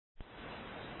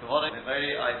morning. I'm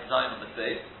design on the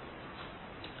face.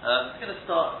 I'm going to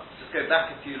start, just go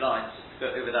back a few lines, just to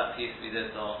go over that piece we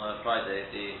did on Friday,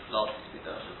 the last piece we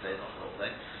did, I should say, not the whole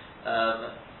thing.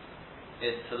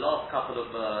 It's the last couple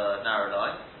of narrow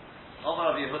lines.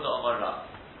 Omar Rav Yehuda Omar Rav.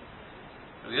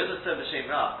 Rav Yehuda said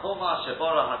b'shem Rav, Kol ma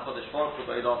shebara HaKadosh Baruch Hu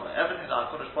b'olama. Everything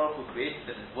that HaKadosh Baruch Hu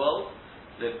created in His world,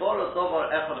 lebara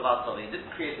davar echad v'atzal. He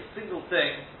didn't create a single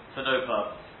thing for no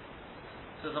purpose.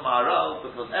 Says the Maharal,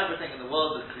 because everything in the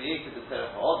world is created with Terech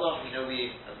HaAdam. You know,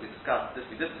 as we discussed this,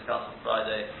 we did discuss on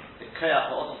Friday, the Keach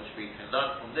HaAdam, which we can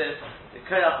learn from this, the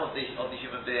Keach of the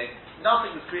human being.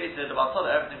 Nothing was created about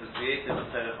Torah, everything was created with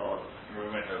Terech HaAdam.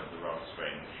 We went over the rather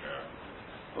strange.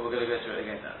 Well, we're going to go through it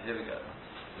again now. Here we go.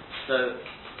 So,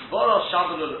 Boros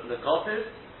Shabbalul Lekotis,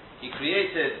 he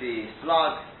created the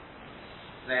slug,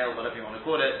 snail, whatever you want to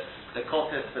call it, the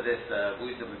kotis for this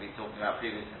wood that we've been talking about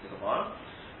previously in the Gemara.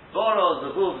 Boros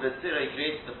Zavuv, the Tzira, he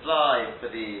created the fly for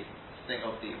the sting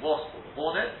of the wasp or the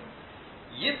hornet.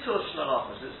 Yitush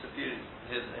Lanochosh,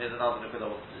 here's another look at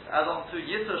what this is. Add on to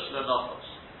Yitush Lanochosh,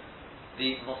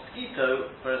 the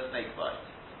mosquito for a snake bite.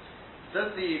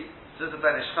 Says the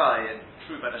Ben Ish Chai, in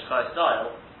true Ben Ish Chai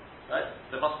style, right?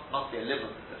 There must be a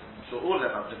limit to this. I'm sure all of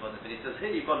them have limit, but he says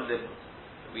here you've got a limit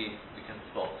that we can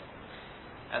spot.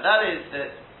 And that is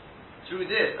that through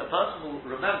this a person will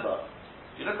remember.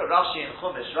 If you look at Rashi in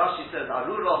Chumash, Rashi says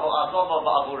Arura ho'adoma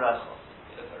ba'avurecha.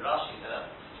 You look at Rashi there.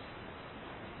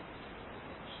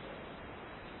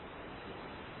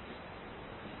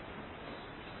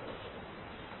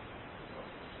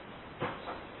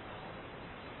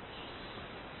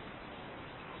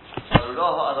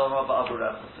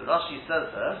 So Rashi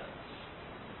says there,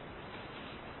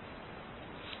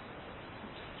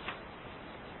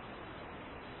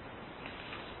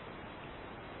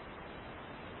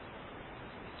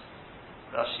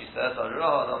 Rashi says,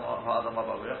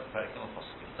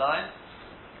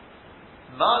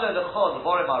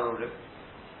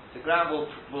 the ground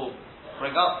will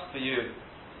bring up for you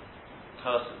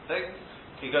cursed things.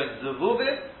 He goes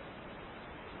Zavubim,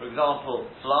 for example,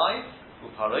 flies,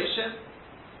 Uparoshim,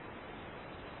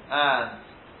 and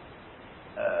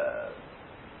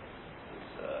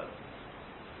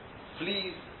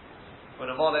fleas,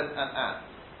 Unamolim, and ants.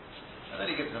 And then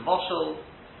he gives a moshel.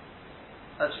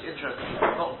 Actually, interesting, he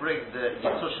does not bring the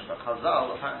Yitushim, but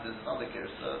Chazal, apparently there's another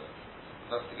Girsa,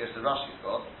 that's the Girsa Rashi's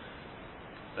got,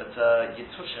 but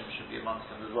Yitushim should be amongst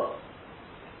them as well.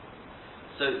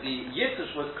 So the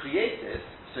Yitush was created,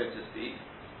 so to speak,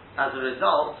 as a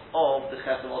result of the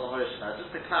Chet of Adam Harishon. Now, just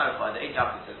to clarify, the Ein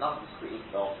Yaakov says nothing was created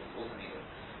after, it wasn't even.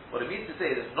 What it means to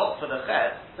say is, not for the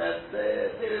Chet, then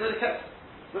they would have kept,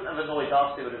 wouldn't have annoyed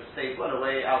us, they would have stayed well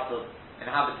away out of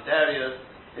inhabited areas.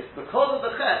 It's because of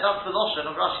the Chet, that's the Lashon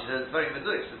of Rashi, says it's very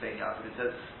meduic, the Ein Yaakov. It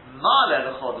says,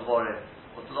 Ma'ale l'chod vorim.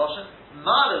 What's the Lashon?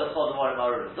 Ma'ale l'chod vorim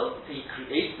arurim. It doesn't say he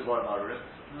created the vorim arurim.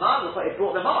 Ma'ale l'chod, it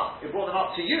brought them up. It brought them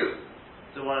up to you,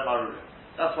 the vorim arurim.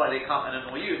 That's why they come and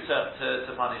annoy you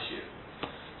to punish you.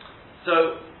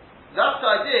 So, that's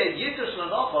the idea. Yitush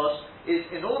Lanochosh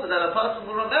is in order that a person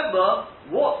will remember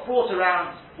what brought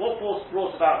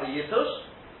about the Yitush,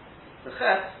 the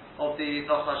Chet of the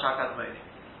Nochash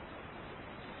HaKadmoni.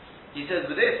 He says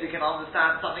with this we can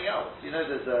understand something else. You know,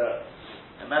 there's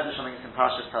a medrash, I think it's in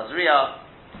Parashas Tazria,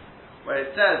 where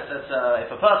it says that if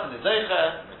a person is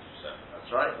Zeicher, that's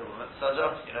right, you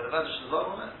know the medrash as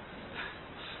well, isn't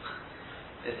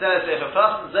it? It says if a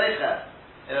person Zeicher,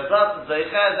 then they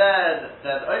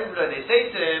say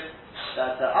to him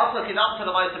that after Kinam to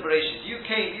the Ma'aseh Bereshis, you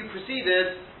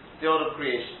preceded the order of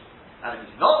creation. And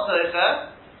if he's not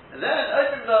Zeicher, then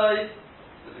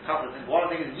there's a couple of things.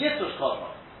 One thing is Yitush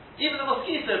Kodma. Even the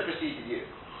mosquito preceded you.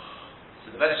 So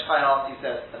the Ben Ish Chai asks, he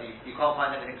says, you can't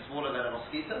find anything smaller than a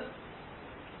mosquito?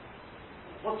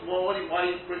 Why are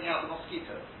you bringing out the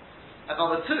mosquito? And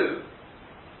number two,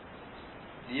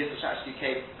 the Yitush actually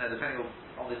came, depending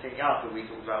on the thing Yaakov we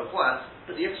talked about beforehand,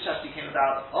 but the Yitush actually came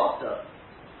about after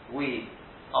we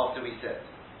said,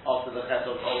 after the Chet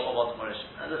of Adam Harishon.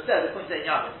 As I said, the point that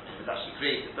Yaakov was actually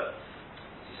created, but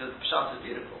he said, Pshat is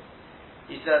beautiful.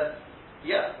 He said,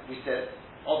 yeah, we said,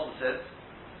 also said,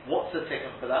 what's the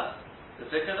tikkun for that? The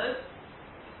tikkun is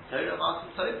Torah,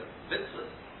 Ma'asim Torah,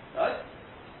 mitzvahs, right?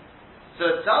 So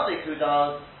a tzaddik who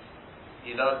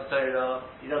he loves Torah,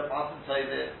 he loves Ma'asim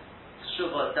Torah,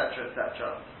 Shuvah, etc.,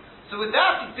 etc. So with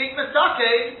that, he's being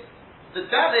Mesake, the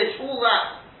damage, all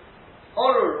that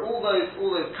horror, all those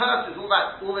curses,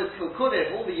 all those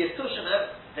kilkunim, all the Yitushim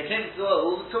that came into the world,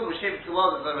 all the tum which came into the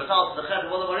world as a result of the Chet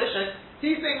of Adam Harishon,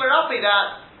 he's being merapi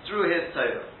that through his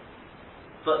Torah.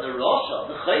 But the Rasha,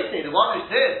 the Chayte, the one who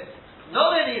sins, not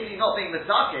only is he not being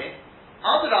Mesake,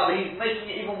 Adrabah, he's making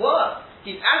it even worse.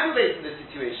 He's aggravating the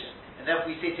situation. And then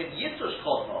we say to him, Yitush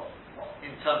Kodmo,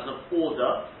 in terms of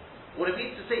order, what it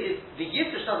means to say is, the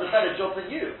Yitush does a better job than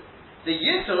you. The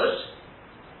Yitush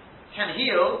can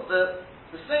heal the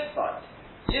snake bite.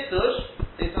 Yitush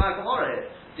is like Gemara here.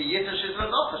 The Yitush is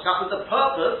Ranochash. That was the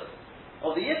purpose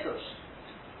of the Yitush.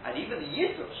 And even the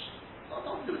Yitush,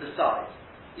 nothing to do with the size,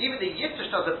 even the Yitush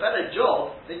does a better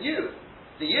job than you.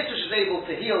 The Yitush is able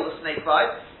to heal the snake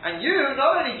bite, and you,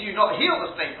 not only do you not heal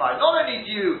the snake bite, not only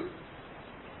do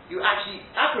you actually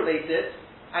aggravate it,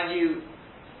 and you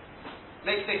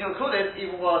make the Kilkulim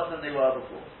even worse than they were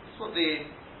before. That's what the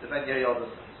Ben Yehoyada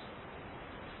says.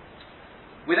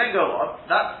 We then go on.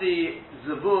 That's the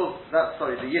Zabuv, the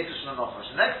Yitush and the Nochosh.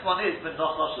 The next one is the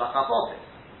Nochosh Lachapotis.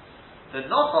 The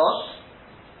Nochosh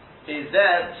is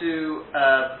there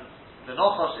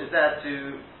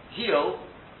to heal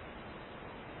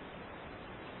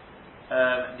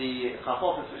the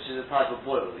Chapotis, which is a type of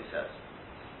boil, he says.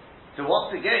 So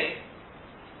once again,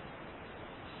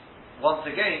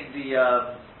 the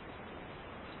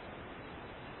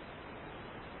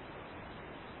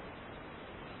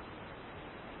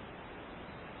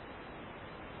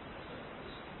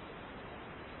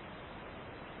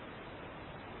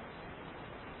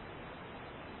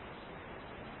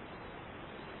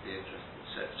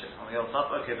check something else up.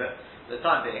 Okay, but for the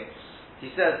time being, he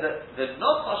says that the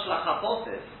Nochosh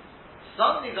Lachapotis,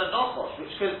 suddenly the Nochosh,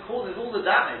 which causes all the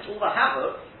damage, all the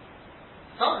havoc,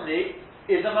 suddenly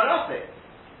is a Marafe.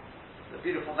 It's a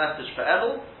beautiful message for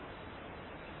Elul.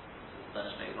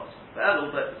 Spanish maybe not for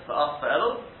Elul, but for us for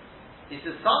Elul. He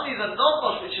says suddenly the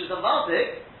Nochosh, which is a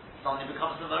Mazik, suddenly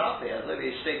becomes a Marafe. As though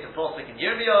he states in Pasuk in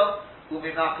Yirmiyah,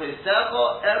 Umimako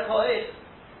Yisercho Erkoes.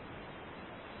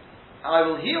 I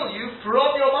will heal you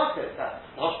from your Makkah. That's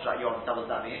Rosh Yom. What does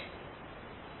that mean?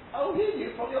 I will heal you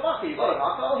from your Makkah. You've got a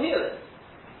Makkah, I'll heal it.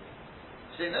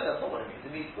 So no, that's not what it means. It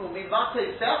means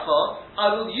I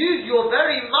will use your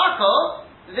very Makkah,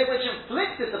 the thing which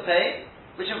inflicted the pain,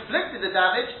 which inflicted the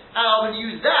damage, and I will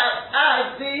use that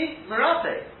as the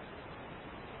Merate.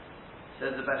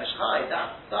 Says the Ben Ish Chai,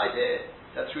 that's the idea.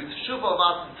 That through the Shuvah of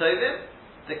Matan Tovim,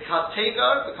 the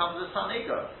Katego becomes a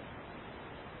Sanego.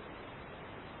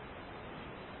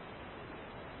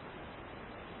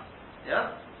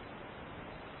 Yeah?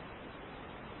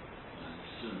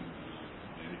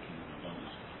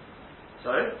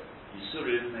 Sorry?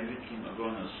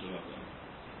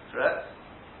 Correct?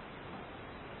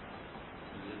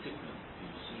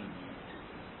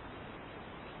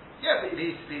 Yeah, but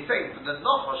he's saying the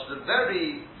Nochosh, the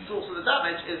very source of the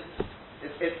damage is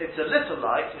it's a little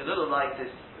like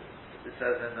this. It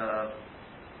says in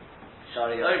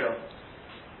Shari Oram,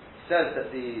 it says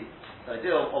that the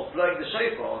idea of blowing the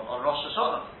shofar on Rosh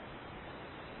Hashanah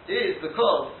is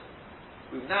because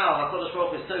we've now HaKadosh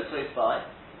Baruch Hu is so close by.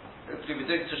 Hopefully we're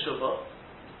doing Teshuvah,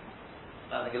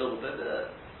 landing a little bit.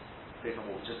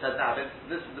 Just said now.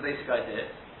 This is the basic idea: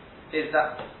 is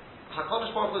that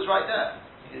HaKadosh Baruch Hu is right there.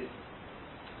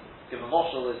 Given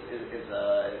Moshel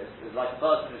is like a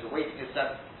person who's awaiting his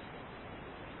sentence.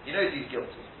 He knows he's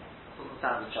guilty. Doesn't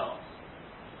stand a chance.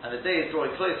 And the day is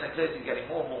drawing closer and closer, he's getting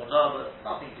more and more nervous,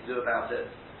 nothing to do about it.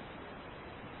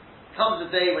 Comes a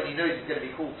day when he knows he's going to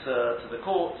be called to the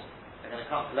court, they're going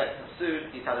to come collect him soon,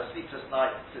 he's had a sleepless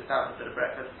night, sits down for a bit of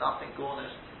breakfast, nothing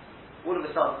garnished. All of a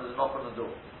sudden there's a knock on the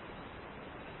door.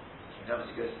 He knows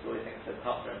he goes to the door, he thinks they've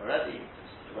come for him already,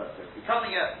 the weren't supposed to be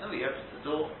coming yet. No, he opens the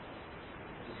door,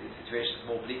 the situation is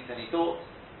more bleak than he thought,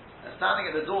 and standing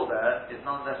at the door there is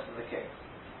none less than the king.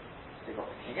 They've got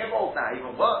the king involved now,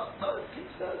 even worse. No, the king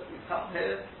says, he's come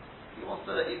here, he wants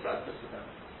to eat breakfast with him.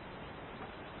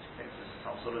 He thinks this is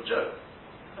some sort of joke.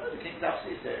 No, the king's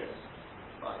absolutely serious.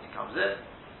 Right, he comes in,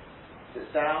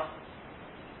 sits down,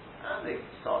 and they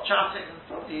start chatting, and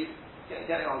probably he's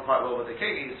getting on quite well with the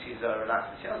king. He's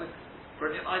relaxed. He has a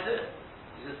brilliant idea.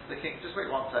 He says to the king, just wait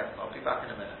 1 second, I'll be back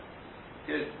in a minute.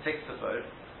 He goes, takes the phone,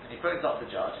 and he phones up the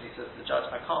judge, and he says to the judge,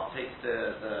 I can't take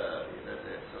the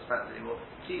suspense anymore.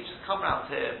 Please just come round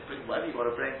here, bring whatever you want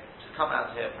to bring, just come round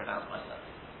here and pronounce my sentence.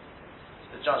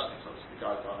 So the judge thinks obviously the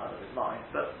guy's gone out of his mind,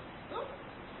 but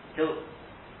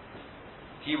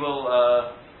he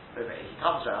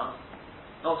comes round,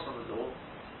 knocks on the door,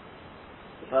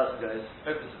 the person goes,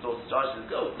 opens the door to the judge, says,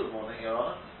 good morning, Your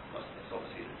Honour. It's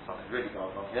obviously something really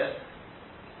gone wrong here.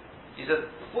 He said,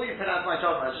 before you pronounce my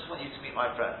judgment, I just want you to meet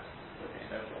my friend. Okay,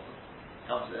 no problem.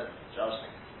 Comes in, judge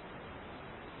thinks,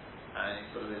 and he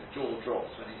sort of his jaw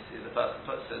drops when he sees the person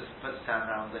puts his hand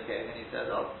around the king, and he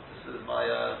says, "Oh, this is my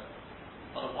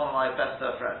one of my best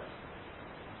friends."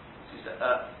 So he said,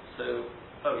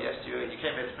 "Oh yes, you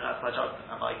came here to pronounce my judgment.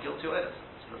 Am I guilty or innocent?"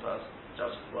 So the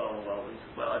judge says, well,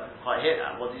 I didn't quite hear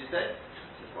that. What did you say?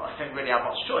 He says, well, I don't really have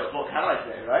much choice. What can I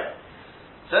say, right?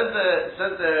 Says the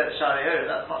Shari'ah,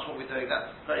 that's much what we're doing.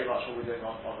 That's very much what we're doing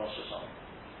on Rosh Hashanah.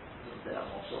 Doesn't say that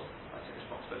also. I think it's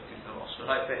not supposed to be the Rosh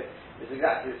Hashanah. It's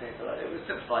exactly the same. So it was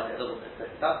simplified it a little bit. So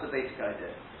that's the basic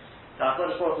idea. Now,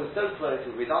 HaKadosh Baruch Hu is so close.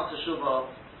 We've done Teshuvah.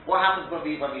 What happens when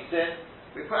we sin?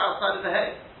 We put outside of the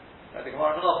hay. Like the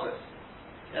Gemara Menachos.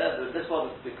 Yeah, this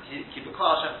one is the Kibbutz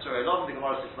Hashem Tzorei Lom. The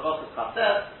Gemara says Menachos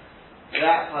Chasef.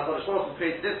 That HaKadosh Baruch Hu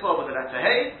created this world with the letter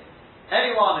hay.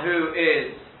 Anyone who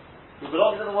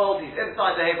belongs in the world, he's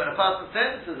inside the hay. When a person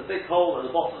sins, there's a big hole at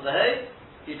the bottom of the hay.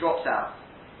 He drops out.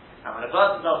 And when a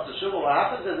person does Teshuvah, what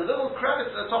happens? There's a little crevice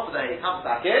at the top of the hay. He comes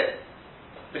back in,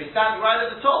 but he's standing right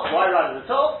at the top. Why right at the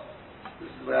top? This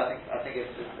is where I think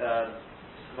it's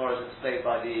more as explained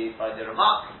by the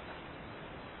Ramak.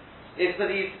 It's that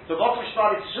the Mokum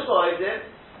Shmali Teshuvah is in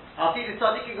Alti the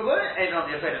Tzadikim Gemurim ain't on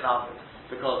the Yefein and Alti,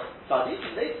 because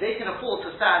Tzadikim they can afford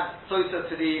to stand closer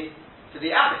to the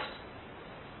Amish.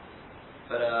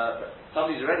 But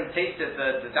somebody who's already tasted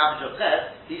the damage of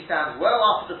death, he stands well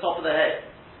up at the top of the hay.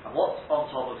 And what's on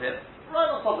top of him? Right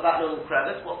on top of that little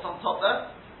crevice, what's on top there?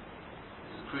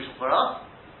 This is crucial for us.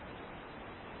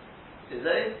 Is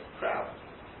a crown.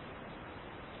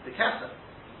 The kasa.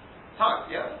 Tag,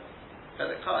 yeah.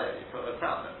 Pedekaya, you put a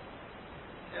crown there.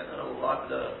 Yeah, that little line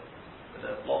with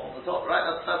a block on the top, right?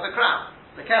 That's the crown.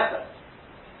 The kasa.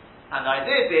 And the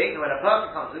idea being, when a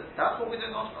person comes in, that's what we're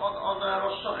doing on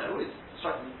Rosh Hashanah. Always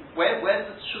striking. Where's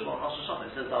the Teshuvah on Rosh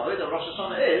Hashanah? It says the Avodah Rosh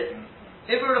Hashanah is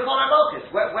Ibru Lefon HaMelkis.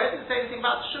 Where does it say anything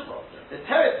about Teshuvah? The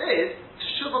teretz is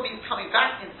Teshuvah means coming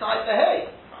back inside the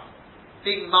hay.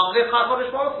 Being Mamlich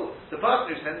HaKadosh Baruch Hu. The person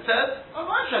who sins says, I'm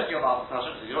not interested in your Malchus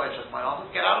Hashem, says, you're not interested in my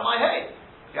Malchus, get out of my hay.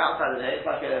 Get outside of the hay, it's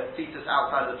like a fetus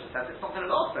outside of the placenta, it's not going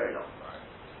to last very long. Right.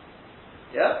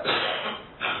 Yeah?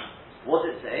 What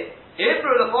does it say?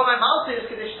 Ibru Lefon HaMelkis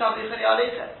Kedish Tav Yichani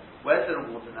Aleichem. Where's the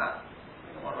reward in that?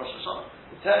 On Rosh Hashanah.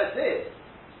 The teretz is,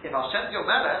 if Hashem's your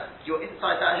melech, you're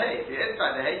inside that hay. If you're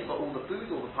inside the hay, you've got all the food,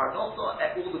 all the parnasa,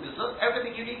 all the gesund,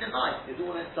 everything you need in life is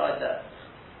all inside there.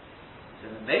 So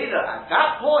the Mela, at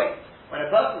that point, when a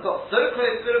person got so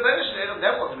close to the Rebbeinu Shalom,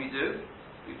 then what do?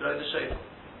 We blow the shofar.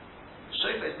 The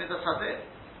shofar is midas hazeh.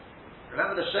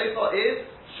 Remember, the shofar is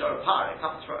shofar. It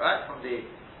comes from the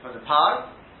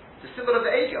par, the symbol of the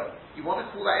ego. You want to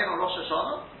call that in on Rosh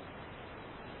Hashanah?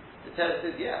 The Torah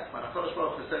says, yeah. When HaKadosh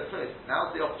Baruch Hu is so close,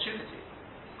 now's the opportunity.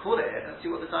 Call it in and see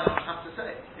what the Dayanim have to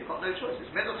say. They've got no choice. It's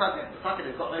midas hazeh. The fact is,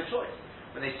 they've got no choice.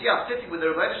 When they see us sitting with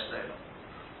the Rebbeinu Shalom,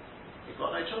 you've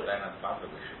got no choice. Then above it,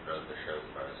 we should blow the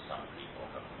shofar as some people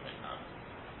have made now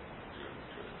during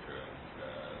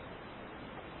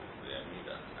the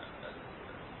Amida and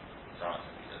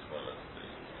Sarasaki as well as the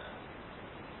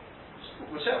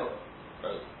whichever.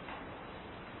 both.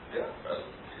 Yeah. Both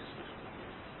is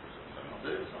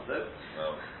It's not there.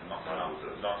 well, not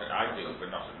I do, but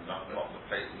not the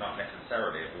place, not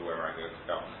necessarily everywhere I go to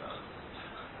Dublin.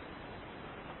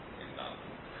 In London.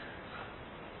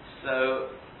 So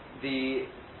he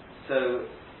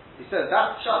says that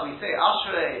shall we say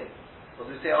Ashrei. What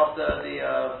do we say after the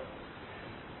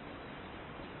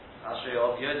Ashrei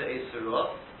of Yoda is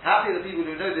Teruah? Happy are the people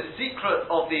who know the secret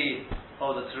of the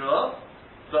Teruah.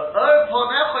 But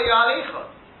Ponecha Yaricha,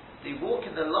 they walk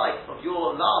in the light of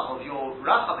your love, of your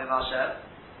Rachamim Hashem,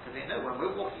 because they know when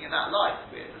we're walking in that light,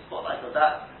 we're in the spotlight of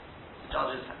that. The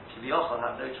judges Kiviyachal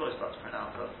have no choice but to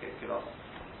pronounce us give us.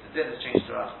 The din has changed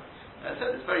to Rachamim. And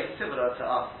so it's very similar to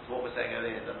us, to what we're saying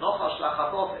earlier. The Nochosh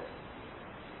Lachapofit.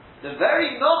 The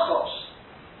very Nochosh,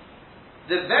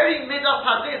 the very Midas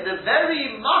Hadin, the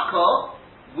very Makkah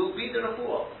will be the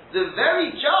Refuah. The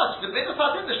very judge, the Midas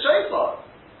Hadin, the Shofar,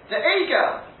 the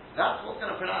Egel, that's what's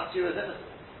going to pronounce you as innocent.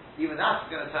 Even that's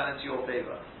going to turn into your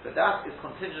favor. But that is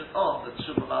contingent on the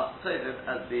Teshuvah Ma'aseh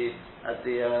Tovim as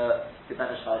the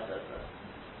Ben Ish Chai says.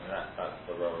 That's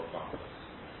the role of Malchus.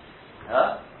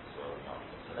 Huh?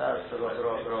 No, it's the role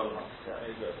of Malchus.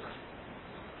 Very good.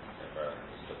 I've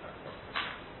understood that.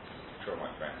 I'm sure my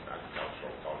friends,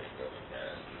 agricultural colleagues over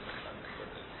here,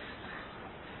 understood it.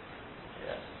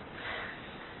 Yes.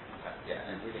 Yeah,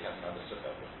 I really haven't understood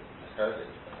that before. I heard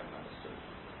it, but I haven't understood it.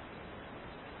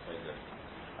 Very good.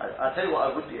 I'll tell you what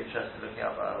I would be interested in looking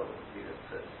up.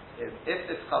 If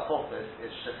this Chafofis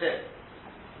is Shechit,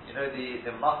 you know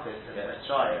the Makis in the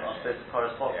Mitzrayim are supposed to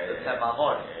correspond to the Ten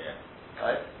Mamorim,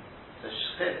 right? So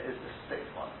Shechit is the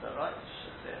sixth one, is that right?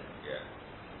 Shechit. Yeah.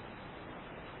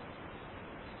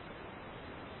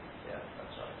 Yeah,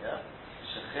 that's right. Yeah.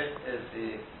 Shechit is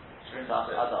the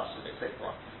Adash, is the sixth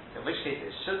one. In which case,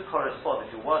 it should correspond.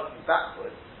 If you're working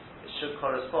backwards, it should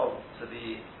correspond to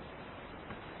the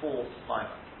fourth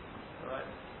Maimon. Alright?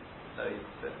 So you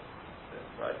fifth,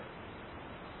 right?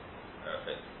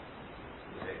 Fifth.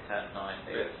 10, 9,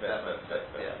 8, Fifth, 7,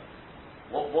 fifth. yeah.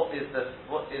 What is the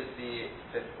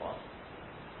fifth one?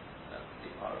 That's the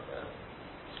paragraph.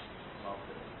 I'm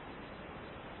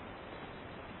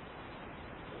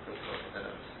just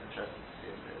interested to see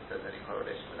if there's any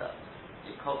correlation with that.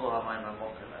 Yikobo HaMaimon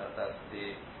Mokim, that would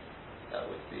be I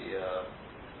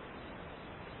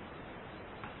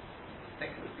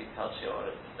think it would be Tachi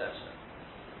or Desha.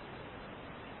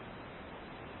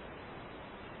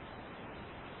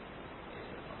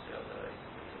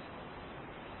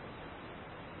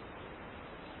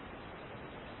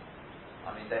 I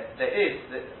mean, there is,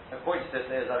 according to this,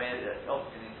 it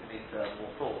obviously needs to meet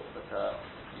more thoughts, but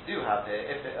you do have there, I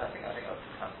think I've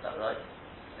pronounced that right,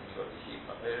 and you've got the Hugh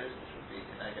Mapiris, which would be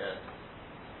Kenega,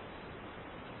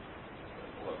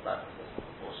 or backwards, that's not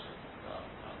proportionate,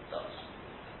 Dutch.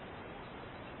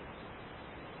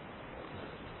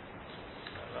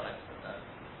 Right, but then.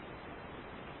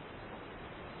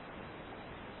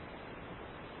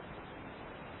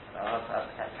 I'll have to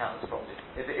count this properly.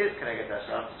 If it is Keneged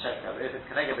Desha, I have to check that. But if it's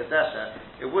Keneged Desha,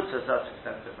 it would to a certain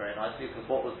extent fit very nicely, because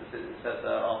what was it says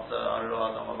after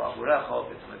Aruah Dama Babu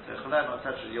Rechov, it's Mitzvah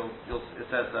etc. It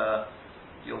says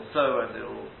you'll sow and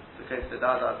it'll the case of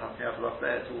Dada,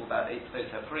 it's all about 8 space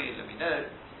free, let me know,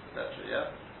 etc. Yeah?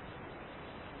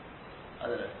 I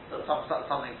don't know.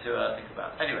 Something to think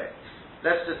about. Anyway,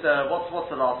 let's just what's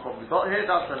the last one we've got here?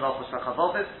 That's the Nafesh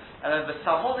Lachavovis, and then the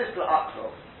Samonis La'akrov.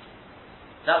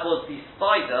 That was the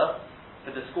spider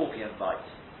for the scorpion bite.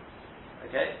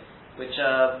 Okay? Which,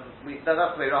 that's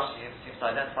the way Rashi seems to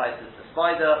identify it as the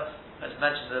spider. As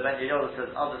mentioned, the Ben Yehoyada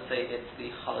says, others say it's the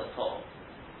Chalator,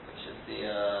 which is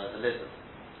the lizard.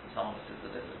 Someone says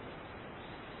the lizard.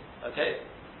 Okay?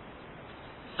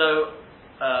 So,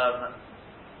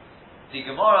 the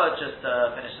Gemara just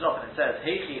finishes off and it says,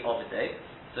 Heichi Ovidei.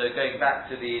 So going back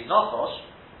to the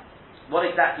Nachosh, what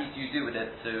exactly do you do with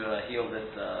it to heal this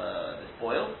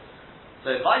boil? So,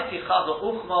 Maiti Chazal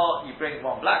Uchma, you bring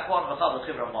one black one, V'chazal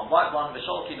Chivra, one white one,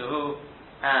 V'sholki Nuhu,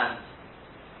 and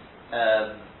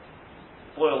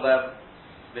boil them,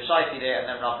 V'shaiti there, and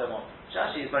then rub them on. Which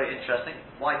actually is very interesting.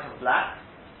 White and black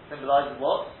symbolizes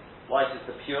what? White is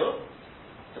the pure,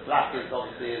 the black is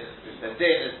obviously the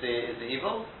din is the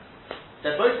evil.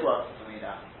 They're both working for me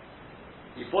now.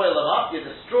 You boil them up, you're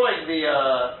destroying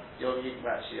the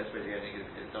actually, I suppose the only thing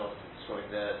is not destroying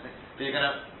the thing. But you're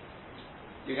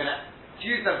gonna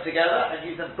fuse them together and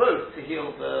use them both to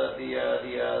heal the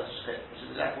shchit, which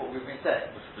is exactly what we've been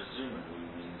saying. Which presumably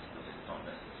means that it's not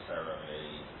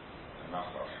necessarily a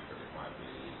nachash, but it might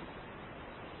be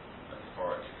a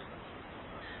forage.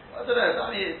 I don't know.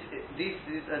 I mean, these,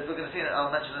 as we're going to see,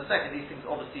 I'll mention in a second. These things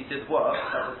obviously did work.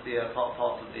 That was the part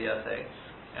of the thing,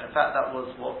 and in fact, that was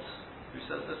what. Who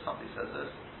says this? Somebody says this.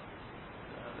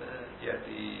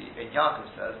 In Yaakov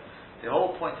says, the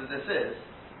whole point of this is,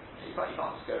 you can't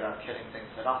just go around killing things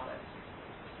for nothing.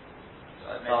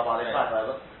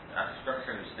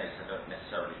 Structurally snakes, I don't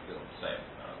necessarily feel the same.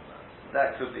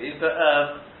 That could be, but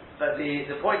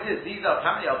the point is, these are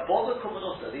apparently boda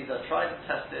kumanusa. These are tried and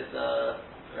tested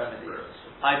remedies.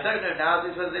 I don't know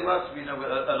nowadays whether they work. We know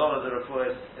a lot of the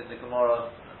reports in the Gemara,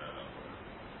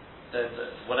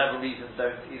 whatever reason,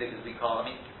 don't either because we can't. I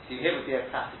mean, see, here would be a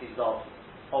classic example.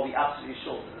 Are we absolutely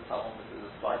sure that the Talmud is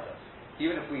a spider?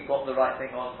 Even if we got the right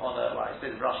thing on I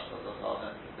suppose Russian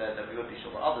then we would be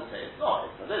sure. But others say it's not,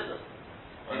 it's a lizard.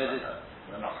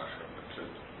 We're not sure the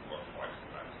truth what white and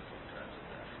black is.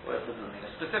 Well, it doesn't mean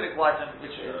a specific white and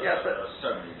which is, there are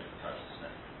so many different types of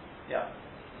snakes. Yeah.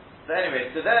 So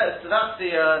anyway, so that's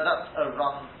a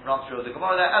run through of the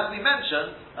Gemara there. As we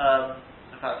mentioned,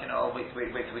 in fact, I'll wait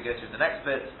till we go to the next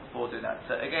bit before doing that.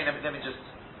 So again, let me just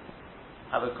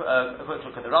have a quick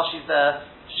look at the Rashi's there.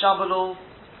 Shabalul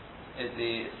is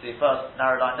the first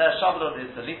narrow line there. Shabalul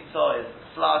is the limsa, is the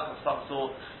slug of some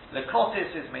sort. The kotis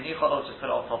is menichol, just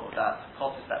put on top of that.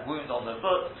 Kotis, that wound on the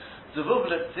foot.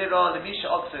 Zuvublet zira,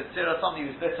 lemisha oxo zira, somebody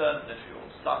who's bitten, literally or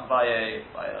stung by a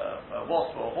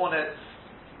wasp or a hornet.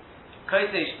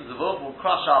 Kotish, the zuvuv will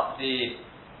crush the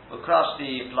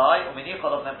fly, or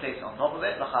menichol of them place it on top of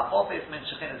it. Lachafofis min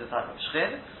shechin is a type of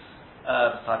shechin.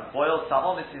 Type of boil.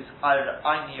 Samonis is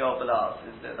Ainio Belas,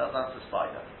 that's the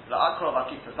spider. La'akrov,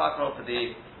 Akita Sakrov, for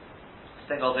the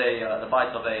sting of the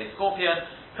bite of a scorpion.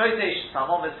 Kotesh,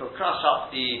 Samonis will crush up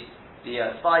the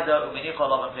spider, Uminichol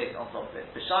and place it on top of it.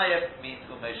 B'shayef means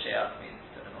Umosheach, means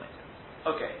to anoint it.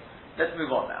 Okay, let's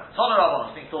move on now. Tana Rabban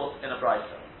is being taught in a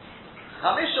brayso.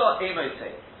 Hamisha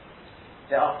Emote.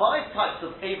 There are 5 types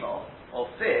of emo, of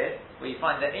fear, where you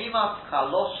find the emas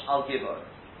chalosh al gibor.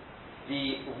 the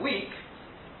weak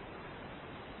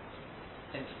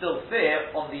instill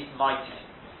fear on the mighty.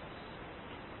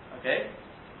 Okay?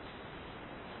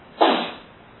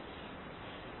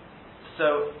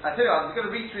 So, I tell you what, I'm going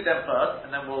to read through them first,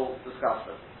 and then we'll discuss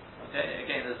them. Okay?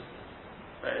 Again, there's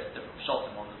various different shots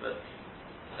in ones, but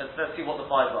let's see what the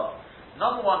five are.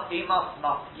 Number one, Emas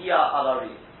Mafgia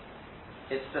Alari.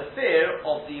 It's the fear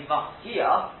of the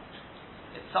Mafgia.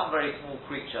 It's some very small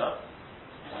creature,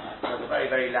 has a very,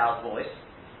 very loud voice,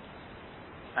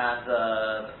 and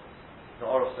the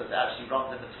Orach says it actually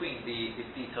runs in between the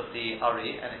feet of the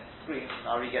Ari, and it screams, and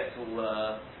Ari gets all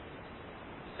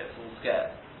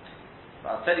scared. But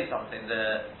I'll tell you something,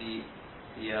 the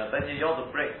Ben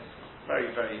Yehoyada brings very,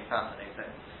 very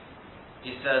fascinating.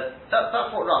 He says,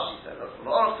 that's what Rashi says, that's what the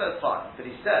Orach says, fine, but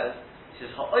he says,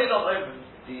 Ha'olam Omen,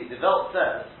 the Welt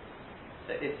says,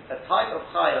 that it's a type of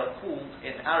chaya called,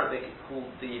 in Arabic, it's called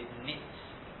the nitz.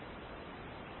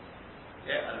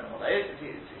 Yeah, I don't know what that is,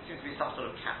 it seems to be some sort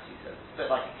of cat, he says, it's a bit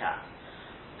like a cat.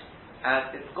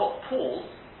 And it's got paws,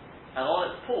 and on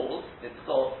its paws, it's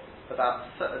got about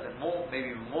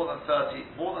maybe more than 30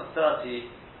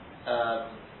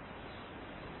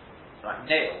 like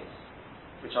nails,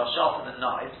 which are sharper than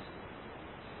knives.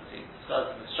 See,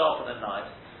 skeleton is sharper than knives.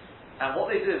 And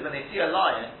what they do is when they see a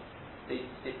lion,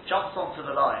 it jumps onto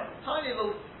the lion, tiny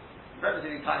little,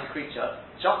 relatively tiny creature,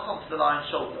 jumps onto the lion's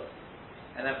shoulder,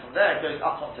 and then from there it goes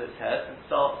up onto its head and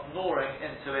starts gnawing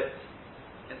into it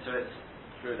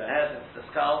through the head, into the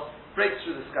skull, breaks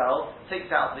through the skull,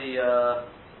 takes out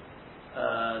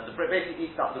basically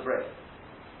eats up the brain.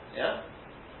 Yeah?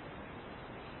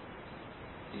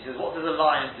 He says, what does a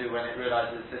lion do when it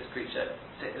realizes this creature?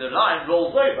 The lion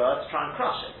rolls over to try and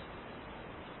crush it.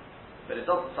 But it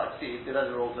doesn't succeed, it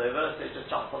only rolls over, so it just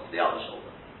jumps onto the other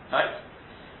shoulder. Right?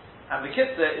 And the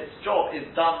kitzur, its job is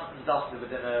done and dusted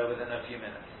within a few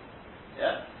minutes.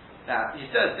 Yeah? Now, he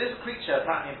says this creature,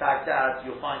 apparently in Baghdad,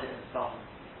 you'll find it in some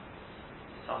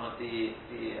of the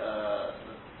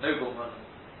noblemen.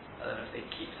 I don't know if they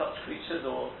keep such creatures,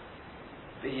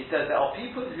 but he says there are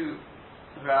people who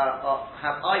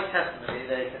have eye testimony,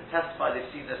 they can testify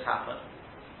they've seen this happen.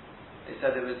 They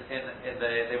said it was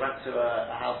they went to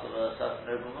a house of a certain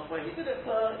nobleman where he did it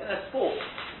in a sport.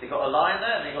 They got a lion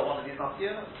there and they got one of these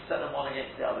mafia and set them one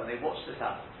against the other and they watched this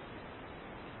happen.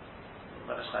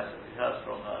 He heard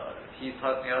from, he's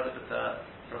personally heard it, but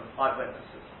from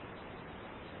eyewitnesses.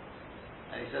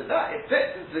 And he says that it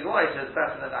fits into the Gemara. He says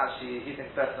better than actually he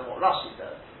thinks better than what Rashi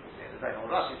says. In the second,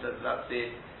 what Rashi says that's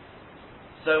the.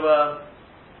 So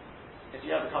if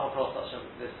you ever come across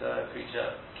this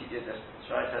creature, keep your distance.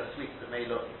 Right? As sweet as it may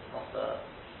look, it's not.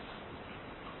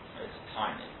 It's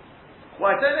tiny.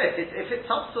 Well, I don't know if it's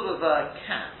some sort of a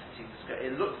cat.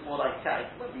 It looks more like a cat.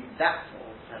 It won't be that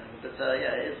small, but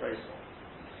yeah, it is very small.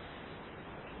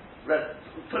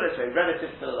 Put it this way,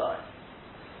 relative to the lion.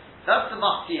 That's the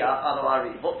Mafkia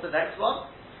Aloari. What's the next one?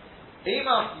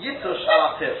 Emas Yitush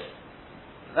Alapil.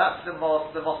 That's the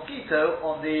mosquito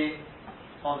on the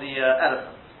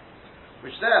elephant.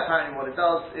 Which there apparently what it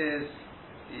does is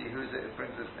it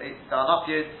brings us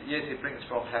Darnapyid, it brings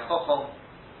from Hechochom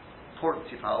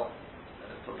Portipal.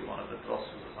 It's probably one of the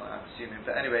philosophers or something, I'm assuming.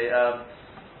 But anyway,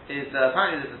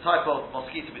 apparently there's a type of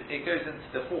mosquito, but it goes into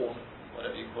the horn,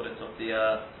 whatever you call it, of the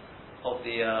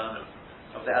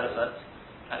elephant.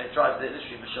 And it drives it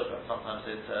literally Meshuggah. Sometimes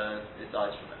it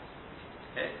dies from it.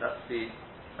 Okay, that's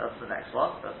the next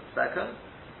one. That's the second.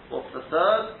 What's the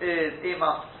third? Is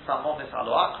Emas Samomis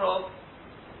Alo Akrov.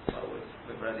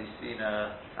 We've already seen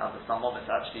how the Samomis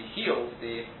actually heals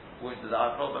the wounds of the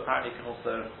Akrov, but apparently it can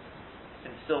also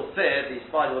instill fear. The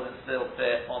spider will instill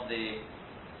fear on the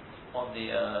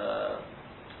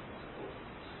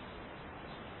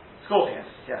scorpion.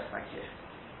 Yes, thank you.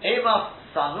 Emas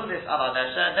Sanunis Ala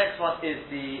Nesha. Next one is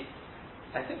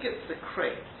I think it's the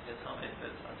crane.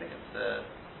 I think it's the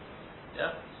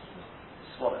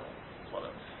swallow.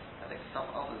 I think some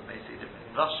others may say different.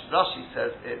 Rashi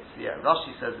says it's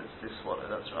the swallow.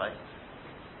 That's right.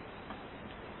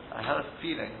 I had a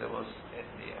feeling there was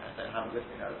I don't have it with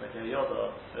me now. But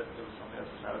Yehoyada said there was something else.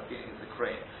 I had a feeling it's the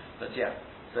crane. But yeah,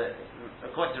 so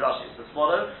according to Rashi, it's the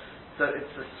swallow. So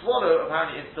it's the swallow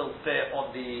apparently instills fear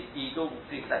on the eagle. We'll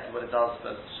see exactly what it does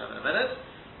first to show in a minute.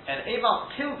 And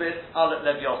Emas Kilbis al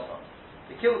Leviosa.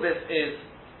 The Kilbis is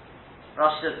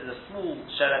Rashi says is a small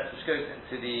sheret which goes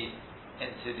into the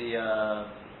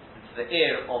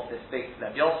ear of this big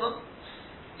Leviosa.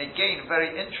 Again,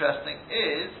 very interesting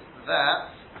is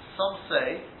that some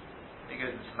say it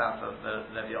goes into the mouth of the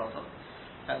Leviosa,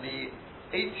 and the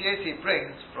ATAT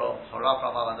brings from Horav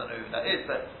Ramal, I don't know who that is,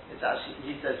 but it's actually,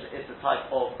 he says it's a type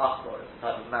of achor, it's a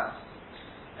type of mouse.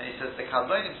 And he says the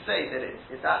Kalbonim say that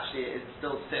it's actually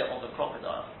still sit on the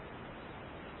crocodile.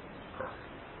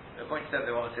 According to them,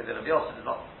 they want to say that Leviosan is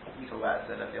not what we talk about.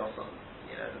 So Leviosan,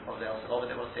 the crocodile,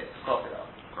 they want to say it's a crocodile.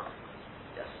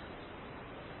 Yes.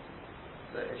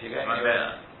 So if you're going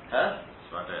anywhere, Yeah.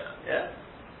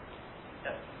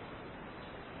 Yeah.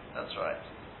 That's right.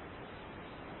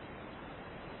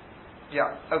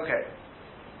 Yeah. Okay.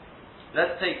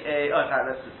 Let's take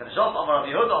let's just finish off. Amar Rav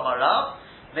Yehuda, Amar Rav.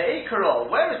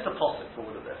 Me'ikaro, where is the posuk for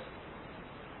all of this?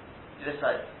 This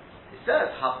side. It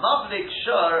says, Hamavlik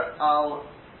Shur al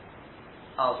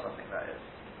something that is.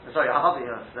 Sorry, Hamavlik,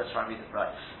 let's try and read it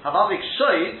right. Hamavlik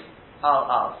Shoid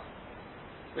al.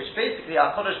 Which basically,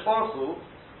 HaKadosh Baruch Hu,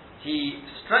 he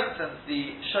strengthens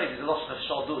the Shoid, is a lotion of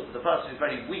Shaldut, the person who's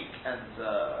very weak and,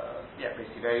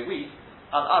 basically very weak,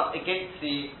 al against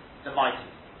the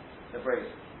mighty, the brave.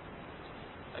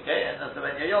 Okay, and as the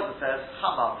Ben Yoda says,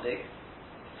 Hamavlik,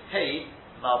 Hey,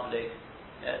 Mavlik,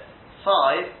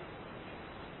 5.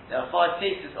 There are 5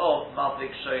 cases of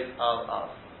Mavlik Shoid al.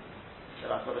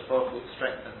 So HaKadosh Baruch Hu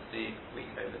strengthens the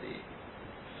weak over the.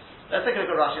 Let's take a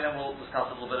look at Rashi, and then we'll discuss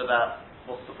a little bit about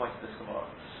what's the point of this Gemara.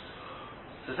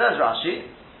 So says Rashi,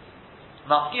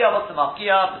 Mafkia, what's the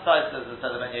Mafkia? Besides, as I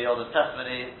said, the Ben Yoda's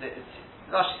testimony,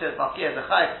 Rashi says Mafkia is a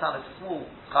Chayah, it's a small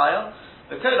Chayah.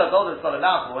 The Kola Gold has got a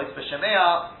loud voice, but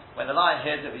Shemea, when the lion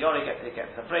hears it, it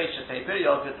gets afraid, Shetei Period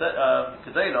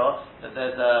Kedolo, that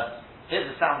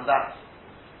hears the sound of that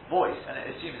voice, and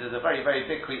it assumes there's a very, very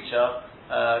big creature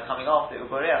coming after it, it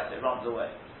runs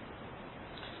away.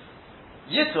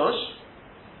 Yitush,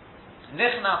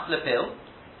 Nichnas Lepil,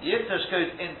 Yitush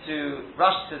goes into,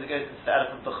 Rashi says it goes into the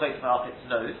elephant, B'chait up its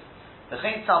nose. The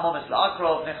Chen Talmom is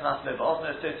La'akrov, Nichnas Lepil, also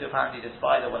associated apparently the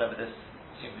spider, whatever this,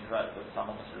 assuming right, but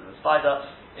Talmom is the spider,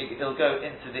 it'll go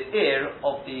into the ear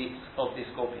of the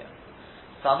scorpion.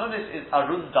 Sanunis is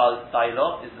Arun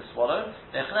Dailo, is the swallow.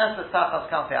 Nechnes Tachas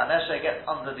Kampe Anesha gets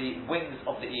under the wings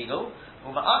of the eagle.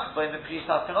 Uma'akba in the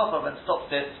Prisas Kanofa and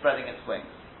stops it spreading its wings.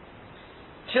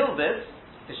 Kilbis,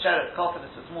 the Sheret Kofen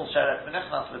is a small Sheret,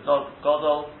 Menechnas with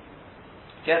Godol,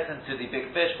 gets into the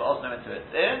big fish, but also into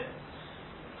its ear.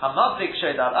 Hamavlik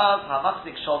Shed Al-Az,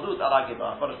 Hamachzik Shaldut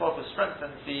Al-Agiba. But of course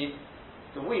strengthens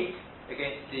the weak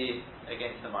against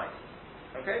the mighty.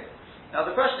 Okay? Now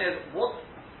the question is,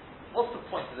 what's the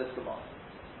point of this command?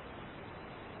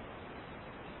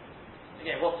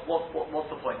 Again, what's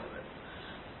the point of this?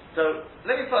 So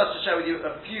let me first just share with you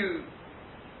a few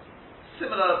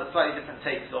similar but slightly different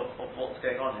takes of what's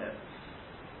going on here.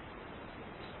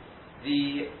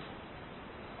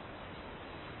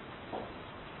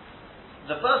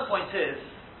 The first point is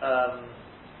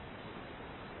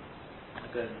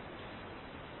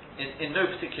in no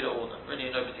particular order, really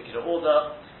in no particular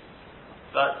order,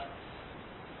 but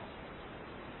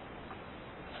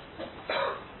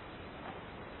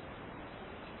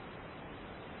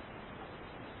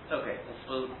okay,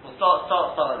 we'll start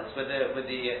like this with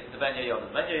the Ben Yoda.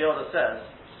 Ben Yoda says,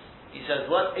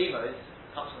 the word Amos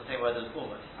comes from the same word as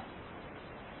almost.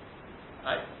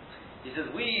 Right? He says,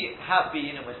 we have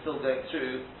been and we're still going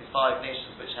through the 5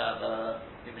 nations which have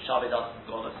been Mishabed us and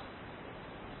Golas.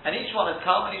 And each one has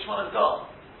come and each one has gone.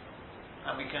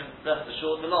 And we can rest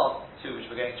assured the last 2 which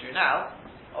we're going through now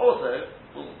also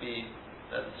will be,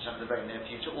 in the very near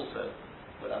future, also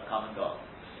will have come and gone.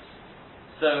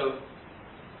 So,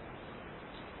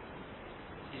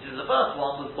 he says the first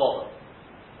one was Bobel.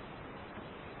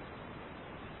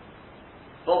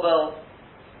 Bobel,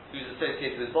 who's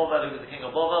associated with Bobel, who was the king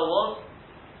of Bobel, was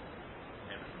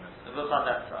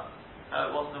Nebuchadnezzar.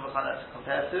 What's Nebuchadnezzar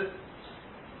compared to?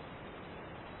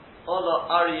 Ola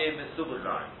Aryeh Mesubul.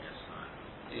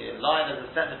 The lion has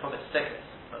ascended from its thickness.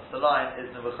 That's the lion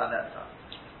is Nebuchadnezzar.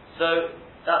 So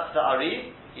that's the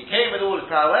Ari. He came with all his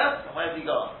prowess, and where's he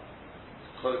gone?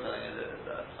 Quote telling is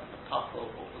a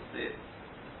couple. What was the?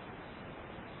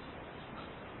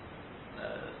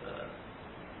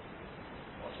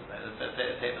 What's his name?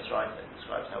 There's a famous writer that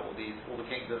describes how all the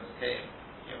kingdoms came.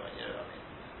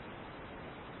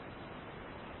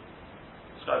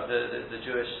 Describes the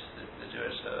Jewish what's his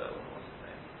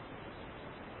name?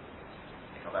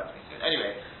 He'll come back to me soon.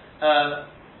 Anyway,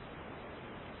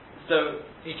 so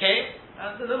he came,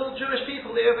 and the little Jewish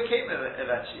people, they overcame him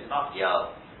eventually.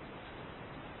 Mafkiel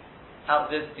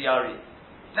outdid the Ari.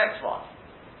 Next one,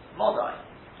 Modai,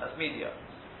 that's Media.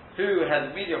 Who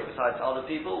had Media besides other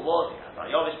people was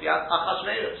Yovish Biat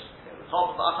Achashverosh. The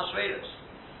top of Achashverosh.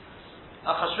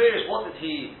 Achashverosh, what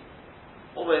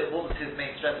was his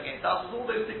main threat against us? Was all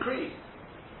those decrees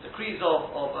of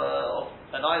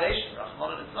annihilation,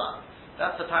 Rahman and Islam.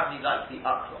 That's apparently like the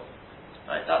Akrov,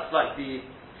 right? That's like the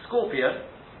scorpion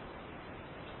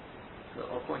So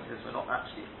according to this, we're not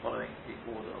actually following the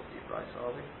order of the Brisa,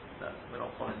 are we? No, we're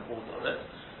not following the order of it.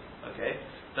 Okay,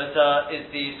 but is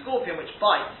the scorpion which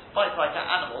bites like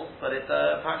animals, but it's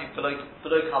apparently below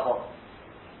carbon.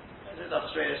 And in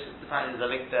Australia, apparently there's a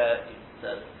link there.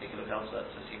 Take a look elsewhere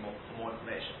to see for more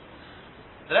information.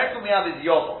 The next one we have is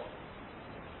Yovon.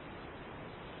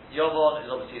 Yovon is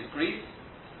obviously Greece.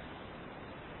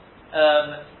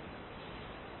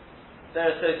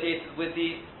 They're associated with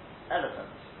the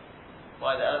elephants.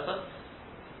 Why the elephants?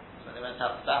 When they went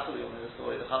out to battle, you know the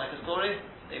story, the Hanukkah story,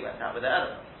 they went out with the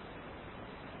elephants.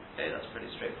 Okay, that's pretty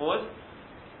straightforward.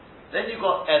 Then you've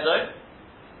got Edom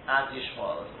and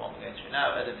Yishmael, that's the one we're going through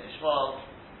now, Edom and Yishmael.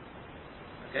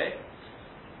 Okay?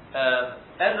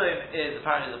 Edom is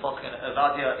apparently the Poskin of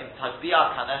Adia in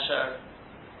Tagbia Kanesher.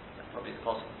 That's probably the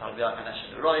Poskin of Tagbia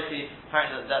Kanesher in Roichi.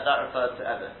 Apparently that refers to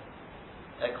Edom.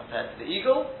 They're compared to the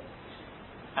eagle.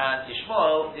 And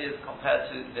Yishmael is compared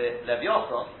to the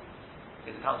Leviathan,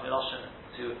 because it comes with Lashon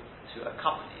to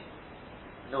accompany,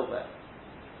 nowhere.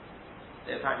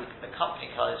 They apparently accompany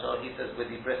Klal Yisrael, he says, with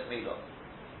the bris milah.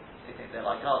 They think they're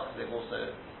like us, because they've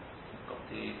also got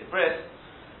the bris.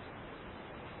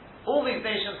 All these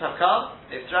nations have come,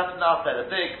 they've threatened us, they're the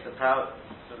big, the proud,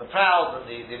 and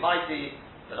the mighty,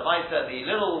 but the mighty, the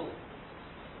little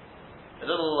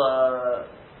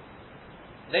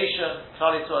nation,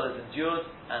 Klal Yisrael has endured,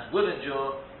 and will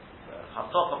endure,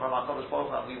 Haftocha from HaKadosh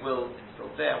Baruch Hu, and we will instill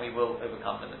there, and we will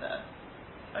overcome them in there.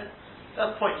 Right?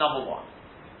 That's point number one.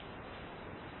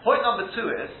 Point number two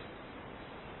is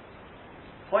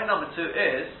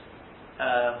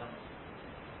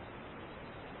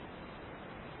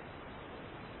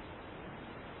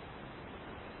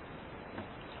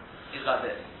like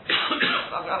this.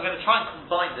 I'm going to try and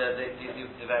combine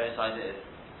the various ideas,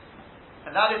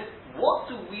 and that is, what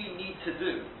do we need to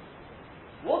do?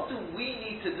 What do we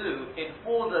need to do in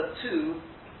order to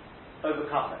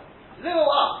overcome them? Little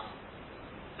us,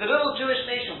 the little Jewish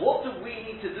nation, what do we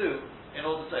need to do in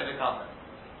order to overcome them?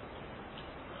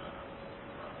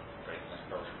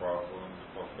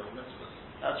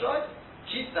 That's right.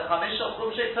 Keep the Chamisha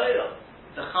Chumshei Torah.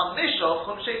 The Chamisha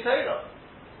Chumshei Torah.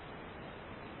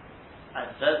 And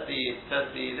says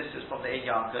this is from the Ein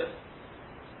Yaakov.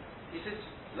 He says,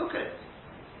 look at it.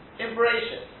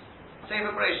 Embrace it. Same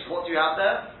embrace. What do you have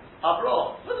there?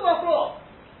 Avraham. Little Avraham.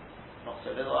 Not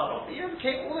so little Avraham, but he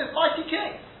overcame all those mighty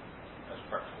kings. That's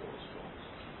practical as well.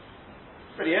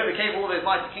 But he overcame all those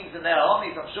mighty kings in their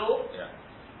armies, I'm sure. Yeah.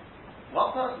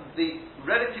 One person, the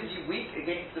relatively weak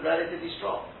against the relatively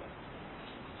strong.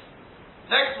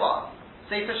 Next one,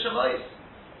 Sefer Shemos.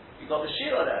 You've got the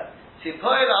Shira there.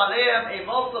 Tipoil Aleim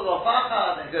Emosel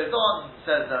Wafacha, and it goes on,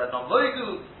 says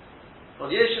Nomoigu, Kol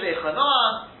Yeshurei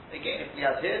Chanan. Again, if we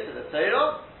adhere to the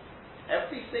Torah,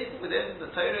 every statement within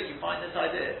the Torah you find this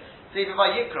idea. Sefer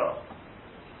Vayikra,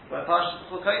 where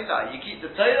Parashat Chukotai, you keep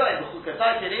the Torah and the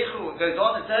Chukotai Terechu, it goes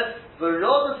on and says,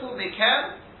 V'rodefu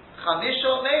Mikem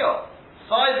Chamisha Meyo.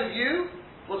 5 of you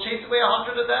will chase away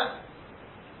 100 of them.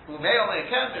 Umeyo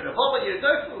Mekem Revoba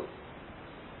Yerdofu.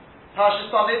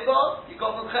 Parashat Bamidbar, you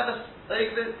got Melchemes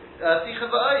Sicha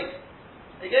V'Oig.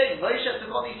 Again, Moshe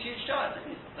took on these huge giants.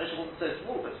 Moshe wasn't so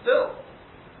small, but still,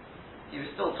 he was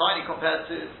still tiny compared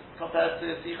to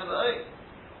Sicha V'Oig.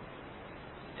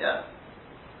 Yeah,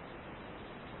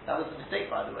 that was a mistake,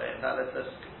 by the way. And now let's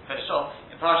finish off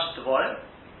in Parashat Devarim.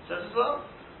 Says as well.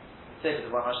 Say to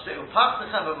the one Rashi, it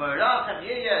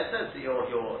says that your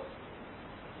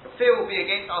fear will be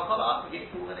against our Kol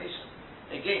against all the nations.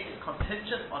 Again, it's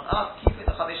contingent on us keeping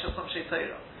the Chamisha Chumshei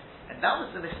Torah. And that was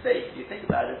the mistake, if you think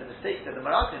about it, the mistake that the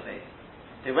Meraglim made.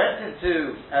 They went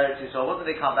into Eretz Yisrael, what did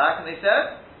they come back and they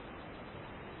said?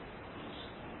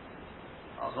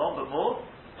 Azon, but more.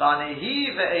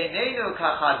 Vanehi ve'einenu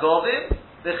kachagovim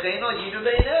v'cheino yinu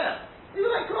ve'einem. They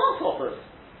were like grasshoppers.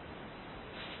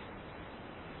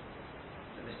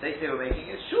 The mistake they were making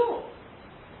is sure.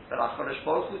 But HaKadosh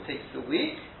Baruch Hu takes the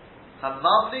weak,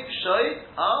 Hamavlik Shoid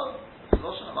al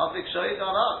Hamavlik Shoid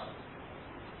al us.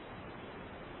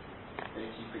 Then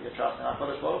if you put your trust in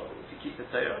HaKadosh Baruch Hu, if you keep the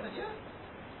Torah, then yeah.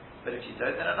 But if you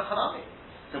don't, then Anachanami.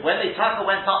 So when the Taka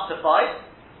went up to fight,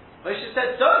 Moshe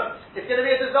said, don't. It's going to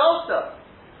be a disaster.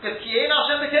 Because Kiyin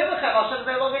Hashem B'Kevachem, Hashem is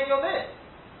no longer in your midst.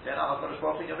 Then HaKadosh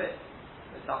Baruch Hu in your midst.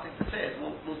 There's nothing to fear.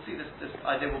 We'll see this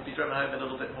idea will be driven home a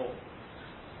little bit more.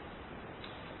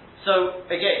 So,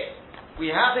 again,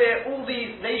 we have here all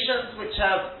these nations which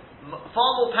have far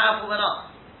more powerful than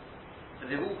us. But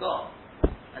they've all gone.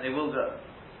 And they will go.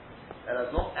 And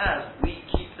as long as we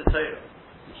keep the Torah,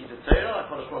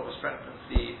 HaKadosh Baruch Hu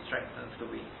strengthens the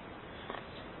weak.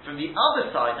 From the other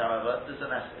side, however, there's a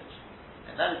message.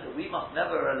 And that is that we must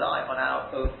never rely on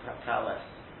our own prowess.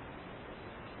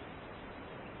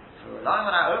 If we're relying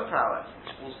on our own prowess,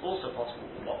 which was also possible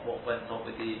what went on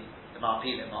with the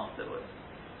Marpilim afterwards.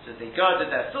 So they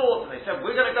girded their swords and they said,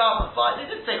 we're going to go out and fight. They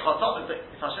didn't say Chotom, but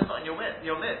if Hashem's not in your midst,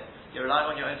 you're relying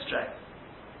on your own strength.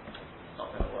 It's not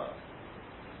going to work.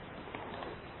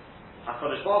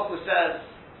 HaKadosh Baruch Hu says,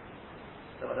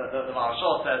 the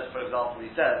Maharshal says, for example,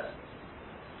 he says,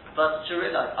 first you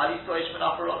realize, Ali Stoish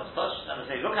Menaparon, first you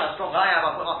say, look how strong I am,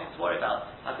 I've got nothing to worry about.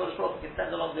 HaKadosh Baruch Hu can send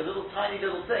along the tiny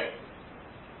little thing,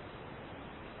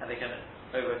 and they can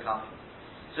overcome it.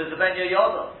 So the Ben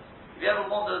Yoda, have you ever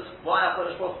wondered why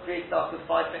HaKadosh Baruch Hu created us with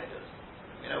 5 fingers?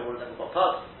 We've never got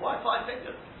purpose. Why 5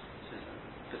 fingers?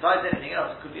 Besides anything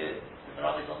else, it could be a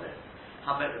miracle on this.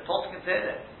 The Tolkien can say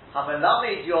that.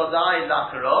 Havelamed Yodai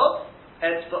Lakarov,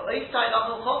 et Ba'isai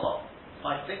Lamelchomo.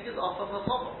 My fingers are for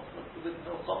Melchomo, with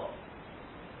Melchomo.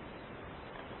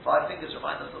 5 fingers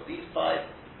remind us of these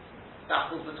 5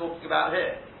 battles we're talking about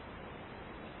here.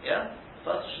 Yeah?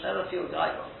 First, should never feel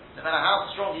Gaiva. No matter how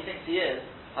strong he thinks he is,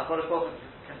 HaKadosh Baruch Hu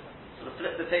can sort of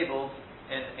flip the tables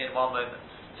in one moment.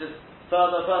 Just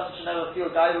further, a person should never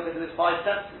feel Gaiva because of his 5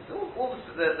 senses. All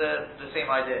the same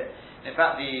idea. In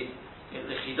fact, the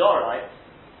Chidor writes,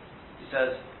 he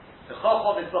says, the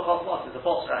Chacham is B'Chachmas, is the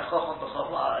boss, right? Chacham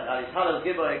B'Chachmas, and his Halal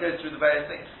Gibber, he goes through the various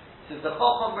things. He says the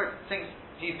Chacham thinks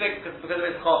he's big because of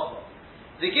his Chachma.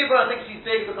 The Gibber thinks he's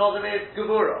big because of his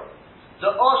Gevura.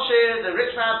 The Osher, the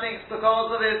rich man, thinks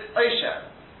because of his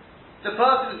Osher. The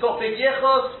person who's got big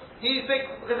Yechos, he's big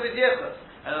because of his Yechos.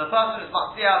 And the person who's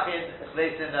Matzliach in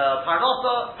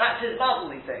Parnasa, that's his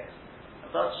Mazel, he thinks. A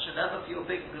person should never feel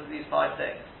big because of these 5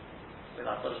 things. With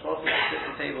HaKadosh Baruch Hu to flip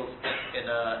the tables in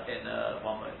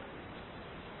one moment.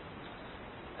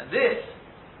 And this,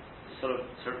 to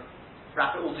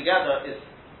wrap it all together, is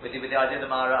with the idea of the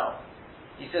Maharal.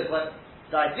 He says, when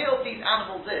the idea of these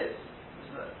animals is,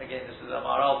 this is a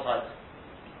Maharal type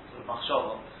sort of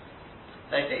machshava.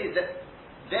 The idea is that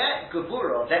their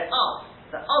gevura, their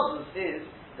others is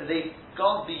that they've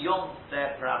gone beyond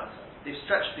their parameter. They've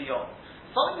stretched beyond.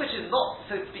 Something which is not,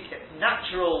 so to speak,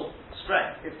 natural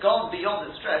strength. It's gone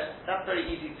beyond its stretch. That's very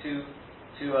easy to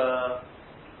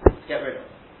get rid of,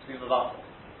 to be mavata.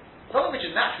 Something which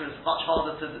is natural is much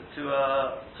harder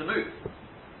to move.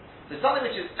 So something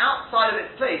which is outside of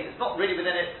its place, it's not really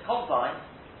within its confines,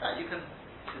 that it's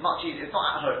much easier. It's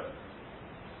not at home.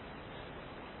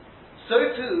 So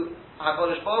too,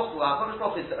 HaKadosh Baruch Hu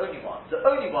is the only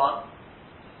one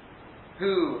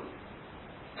who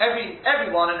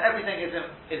everyone and everything is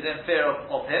in fear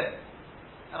of him,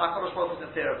 and HaKadosh Baruch Hu is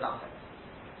in fear of nothing.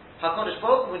 HaKadosh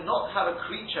Baruch Hu would not have a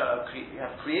creature,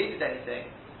 have created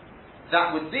anything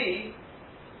that would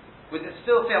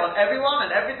instill fear on everyone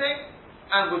and everything,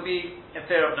 and would be in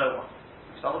fear of no one.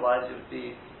 Because otherwise it would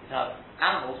be to have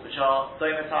animals which are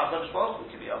doimah to HaKadosh Baruch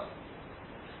Hu, can be asked.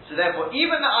 So therefore,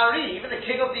 even the Ari, even the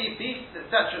king of the beasts,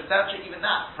 etc., even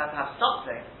that has to have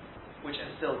something which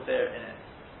instills fear in it.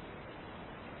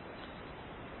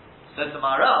 So the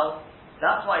Maharal,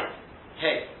 that's why it's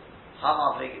Hey.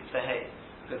 Hamavlik, it's the Hey.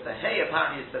 Because the Hey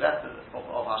apparently is the rest of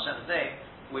Hashem's name,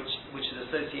 which is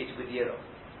associated with Yirah.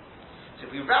 So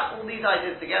if we wrap all these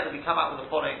ideas together, we come out with the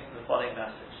following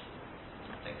message.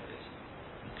 I think it is.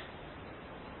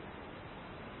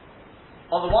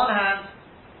 On the one hand,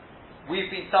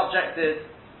 we've been subjected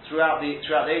throughout the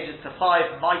ages to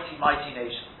 5 mighty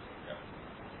nations. Yeah.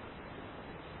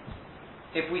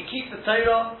 If we keep the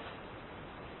Torah,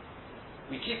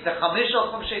 we keep the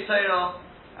Chamisha Chumshei Torah,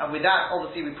 and with that,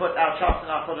 obviously, we put our trust in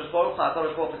our HaKadosh Baruch Hu.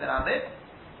 HaKadosh Baruch Hu is in our midst.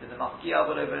 There's the Mafkiah,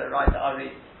 whatever it right, the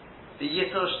Ari, the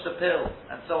Yitush, the Pil,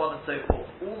 and so on and so forth.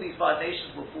 All these 5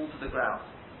 nations will fall to the ground.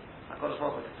 HaKadosh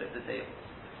Baruch Hu can flip the table.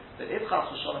 But if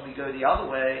Chas v'Shalom we go the other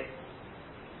way,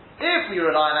 if we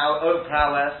rely on our own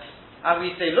prowess, and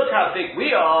we say, look how big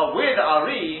we are, we're the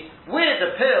Ari, we're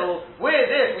the Pil, we're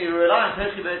this, we rely on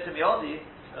Perchi B'Etzim Yodi,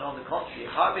 and on the contrary,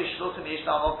 Harbe Shlukim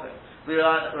Yishtam Okim. We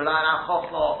rely on our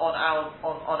Chochmah,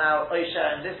 on our Osher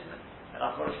and this, and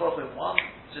our HaKadosh Baruch Hu in one,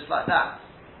 just like that.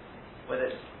 Whether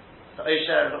it's the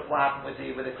Osher, look what happened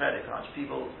with the credit cards.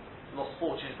 People lost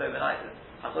fortunes overnight.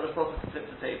 HaKadosh Baruch Hu can flip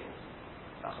the tables.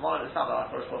 HaKadosh Baruch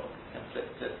Hu can flip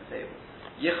the tables.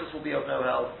 Yichus will be of no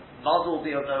help. Mazel will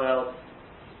be of no help.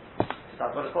 Because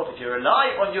HaKadosh Baruch Hu, if you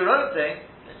rely on your own thing,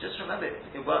 then just remember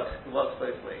it works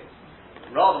both ways.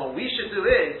 Rather, what we should do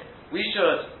is, we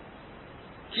should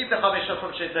keep the Chamisha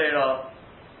Chumshei Torah,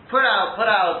 put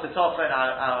out the top in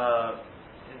our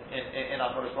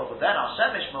HaKadosh Baruch Hu. Then our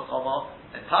Shemesh Melchomo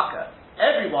and Taka.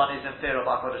 Everyone is in fear of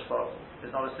HaKadosh Baruch Hu.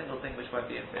 There's not a single thing which won't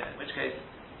be in fear. In which case,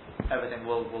 everything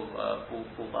will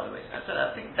fall by the wayside. So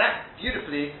I think that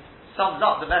beautifully sums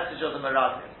up the message of the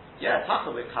Meraglim. Yeah,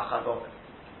 Taka with Kachagomim.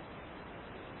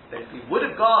 Basically, would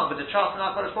have gone with the trust in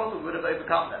our Kodesh Baruch Hu, we would have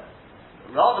overcome them.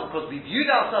 Rather, because we viewed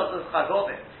ourselves as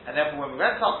Chagomim, and therefore when we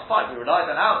went out to fight, we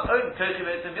relied on our own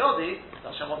Kodesh and Yodi,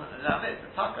 Hashem wasn't in our midst,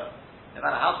 Taka. No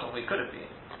matter how strong we could have been,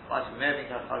 like we may have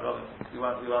been Chagomim, we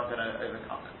weren't going to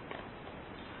overcome them.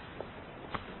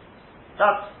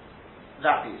 That's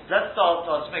that piece. Let's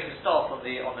make a start on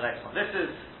the next one. This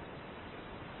is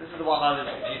the one I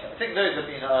think those have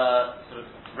been sort of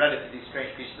relatively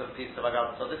strange pieces of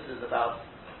Agam. So this is about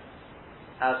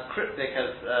as cryptic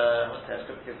as I won't say as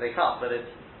cryptic as they come, but it's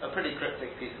a pretty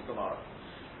cryptic piece of Gemara.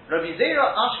 Rabbi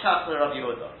Zera Ashkach to Rabbi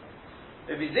Yehuda.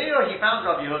 Rabbi Zera, he found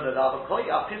Rabbi Yehuda.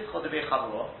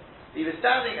 He was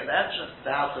standing at the entrance to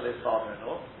the house of his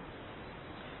father-in-law.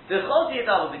 And he thought he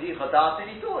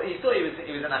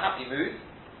was in a happy mood.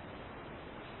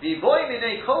 If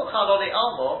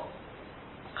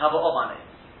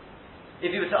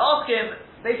you were to ask him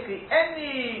basically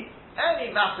any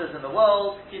matters in the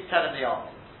world, he'd tell him the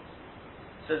answer.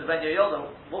 So the Ben Yehoyada,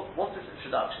 what's this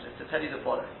introduction? It's to tell you the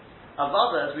following.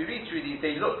 Avada, as we read through these,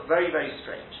 they look very, very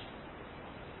strange.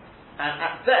 And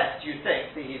at best, you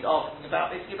think that he's asking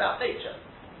basically about nature.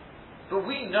 But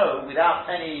we know, without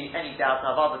any doubt,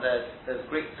 Avada, there's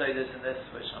great sodas in this,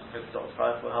 which I'm hoping Dr.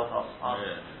 Price will help us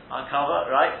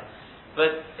uncover, right?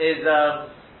 But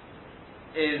besides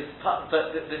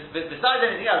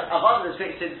anything else, Avada, there's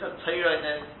great sodas, there's Torah in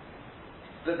this.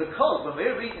 But because when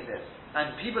we're reading this,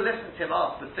 and people listening to him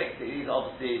would think that he's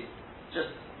obviously just,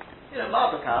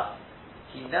 Marbakat,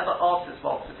 he never asked this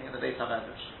while sitting in the Beit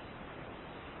HaMedrash.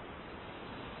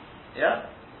 Yeah?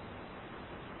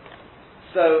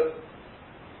 So,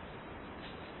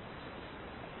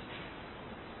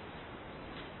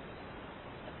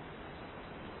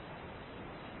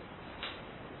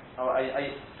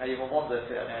 I even wonder if,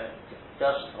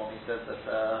 Gershon told me, he says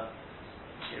that,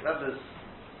 he remembers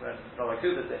when Rabbi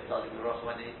Kuba did studying with Rosh,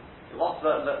 when he was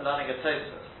learning a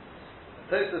Tosfos.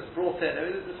 Tosfos brought in, there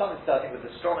was something starting with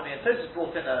astronomy, and Tosfos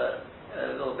brought in a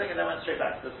little thing and then went straight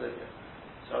back to the Sugya.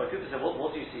 So Rabbi Kuba said,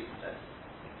 what do you see from this?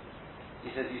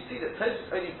 He says, you see that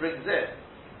Tosfos only brings in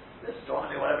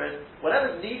astronomy,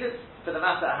 whatever's needed for the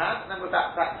matter at hand, and then we're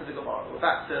back to the Gemara. We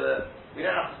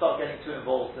don't have to start getting too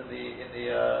involved in the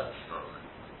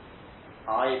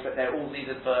but they're all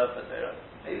needed for Torah.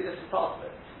 Maybe this is part of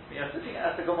it. When you're sitting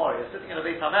at the Gemara, you're sitting in a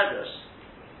Beit HaMedrash,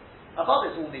 above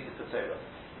it's all needed for Torah.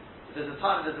 There's a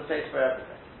time and there's a place for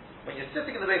everything. When you're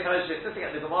sitting in the Beit HaMedrash, you're sitting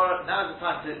at the Gemara, now is the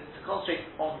time to concentrate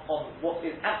on what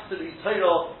is absolutely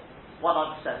Torah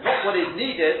 100%. Not what is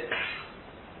needed,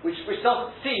 which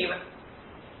doesn't seem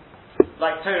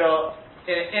like Torah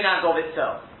in and of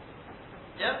itself.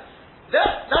 Yeah?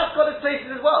 That's got its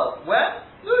places as well. Where?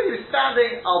 No, he was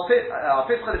standing, he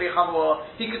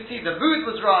could see the mood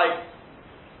was right,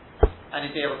 and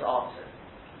he'd be able to answer.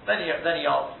 Then he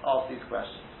asked these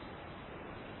questions.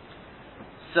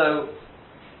 So,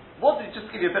 just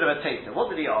to give you a bit of a taster,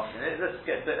 what did he ask him? Let's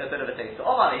get a bit of a taster.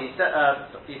 Omar, he said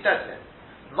to him,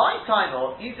 my time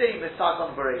or Izei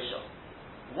Misagon Beresha.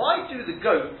 Why do the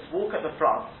goats walk at the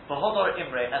front, V'hodor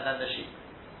Imre, and then the sheep?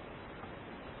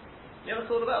 You ever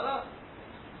thought about that?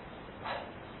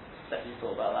 You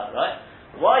thought about that, right?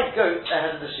 Why goats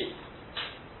ahead of the sheep?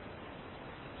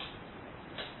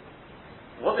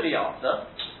 What did he answer?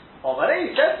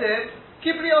 He said to him,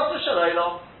 Kibri Asa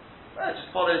Shalaylam. It just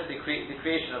follows the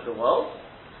creation of the world.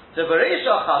 So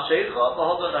Beresha Chashecha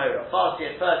V'hodor Nahira. First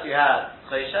you had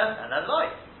Cheshech and then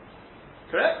light.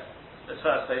 Correct? It's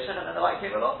first Cheshech and then the light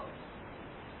came along.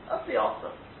 That's the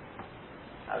answer.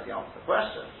 That's the answer to the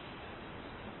question.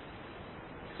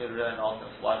 You could really ask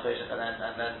us why Cheshech and then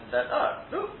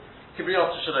Kibriyot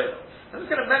Shalom. I'm just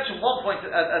going to mention one point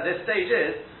at this stage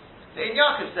is that in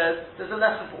Yaakov says there's a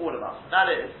lesson for all of us, and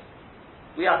that is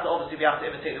we have to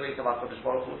imitate the ways of our Kodesh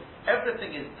Baruch Hu.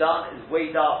 Everything is done, is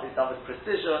weighed up, is done with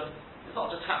precision. It's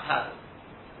not just haphazard.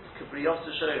 It's Kibriyot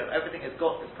Shalom. Everything has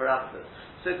got its parameters.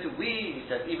 So he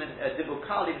says, even Dibur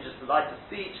Kal, even just the light of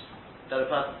speech that a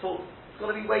person talks, it's got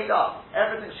to be weighed up.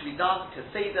 Everything should be done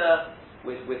Keseder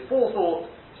with forethought.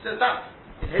 So that,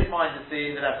 in his mind, is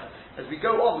the lesson. As we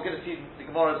go on, we're going to see the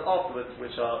Gemaras afterwards,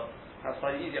 which are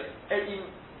slightly easier. In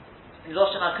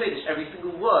Lashon HaKodesh, every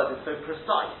single word is so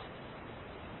precise.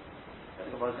 The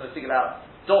Gemara is going to think about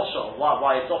Dosha,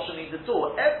 why Dosha means a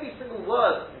door. Every single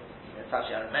word, it's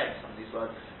actually Aramaic, some of these words,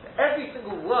 every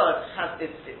single word has,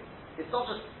 it's not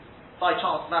just by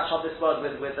chance match up this word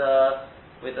with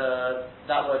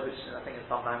that word, which I think in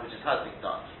some languages has been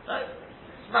done. Right?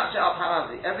 match it up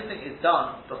harazli. Everything is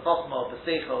done, the chokmah, the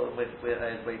seichel, with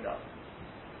is way done.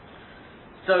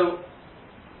 So,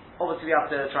 obviously we have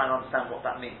to try and understand what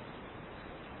that means.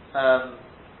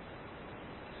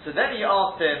 So then he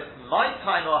asked him, my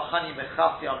time or hani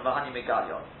mechasyon v'hani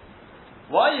megalyon.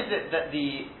 Why is it that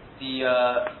the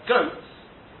goats,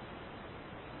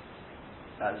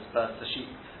 versus the sheep,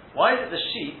 why is it the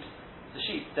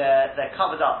sheep, they're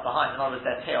covered up behind, in other words,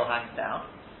 their tail hangs down,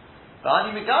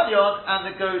 v'hani megalyon, and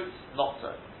the goats not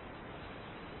so.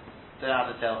 They don't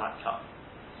have the tail hang cut.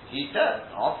 He said,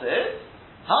 answer is,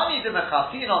 hani de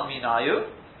mechasyon minayu,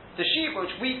 the sheep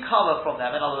which we cover from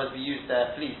them, in other words, we use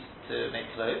their fleece to make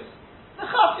clothes,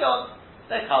 mechasyon,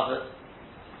 they're covered.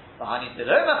 But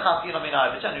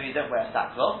generally we don't wear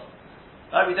sackcloth.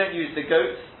 Right? We don't use the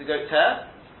goat's hair.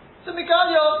 So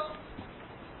migalyon,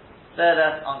 they're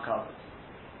left uncovered.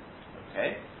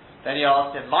 Okay. Then he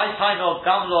asked him, my time of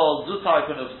gamlo zutar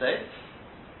kunufse,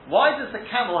 why does the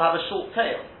camel have a short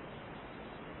tail?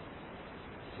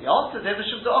 He answered him,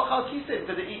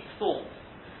 because it eats thorns.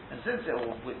 And since it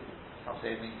all, some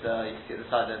say it means, you can see at the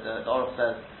side that the Orach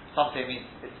says, some say it means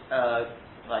it's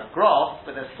like grass,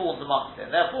 but there's thorns amongst it.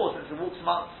 And therefore, since it walks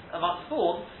amongst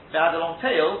thorns, if it had a long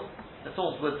tail, the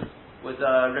thorns would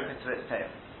rip into its tail.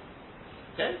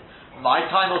 Okay? My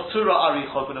time of Tura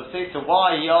Aricho Kunufse, so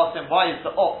why, he asked him, why is the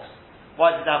ox,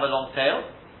 why does it have a long tail?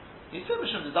 He said,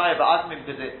 Mishum Desire, but Admin,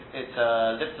 because it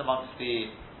lives amongst the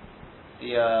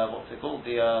what's it called,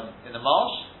 in the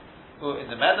marsh, or in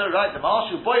the meadow, right, the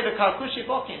marsh, who boy the Karkushi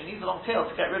Bokin, it needs a long tail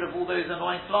to get rid of all those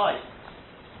annoying flies.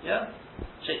 Yeah?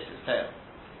 Shakes its tail.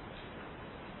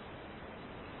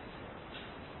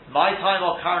 My time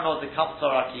of Karno the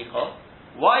Kamsor Akicho.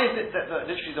 Why is it that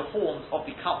literally the horns of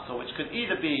the Kamsor, which could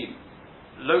either be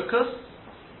locusts,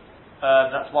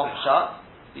 that's one pshat.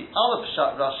 The other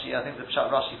pshat Rashi, I think the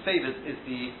pshat Rashi favors, is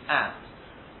the ant.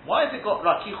 Why has it got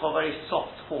Rakicho, very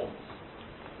soft horns?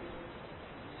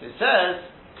 So it says,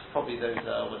 probably those,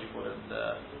 what do you call them,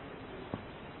 the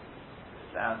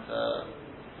ant,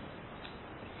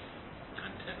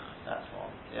 antenna. That's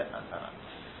one, yeah, antenna.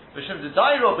 B'shem the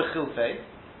Dairo B'chilfe,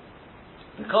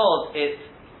 because it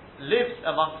lives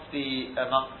amongst the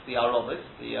arobos,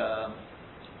 the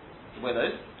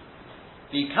willows,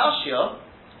 the kashya,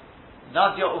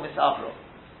 nadia umis avro.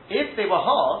 If they were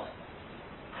hard,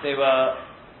 they were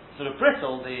sort of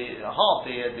brittle, these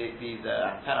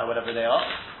antenna, whatever they are,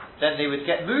 then they would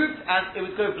get moved and it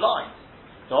would go blind.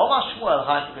 So Omar Shmuel,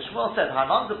 because Shmuel said,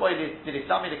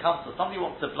 somebody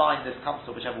wants to blind this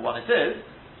kamsor, whichever one it is,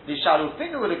 the shalu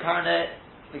finger with the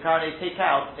karne take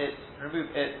out remove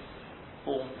its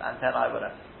horns, antennae,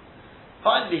 whatever.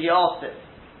 Finally he asked it,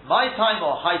 my time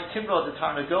or high timro the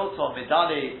tarnagot or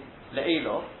medale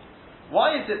le'elo,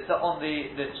 why is it that on the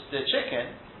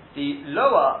chicken, the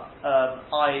lower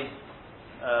eyelid,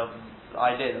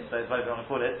 I suppose, whatever you want to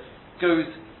call it, goes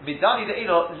midani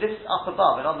le'elo, lifts up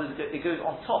above, in other words it goes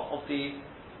on top of the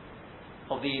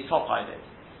top eyelid.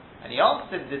 And he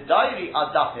answered the dairi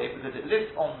adape, because it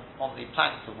lives on the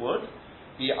planks of wood,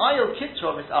 the ayil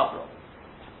kitro mis abro.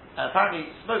 And apparently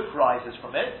smoke rises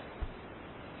from it,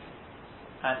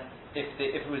 and if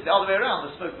it was the other way around,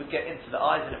 the smoke would get into the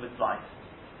eyes and it would blind.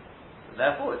 So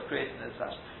therefore it's created in this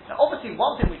fashion. Now obviously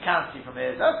one thing we can see from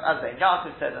here is, as the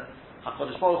Yaakov said, and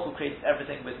HaKadosh Baruch Hu creates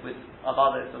everything with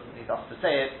Avada, it doesn't need us to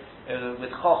say it,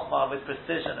 with Chochmah, with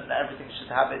precision, and everything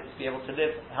should have it to be able to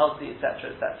live healthy,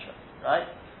 etc., right?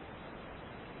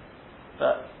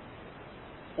 But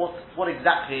what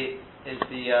exactly is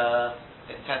the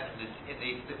intent in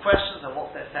the questions and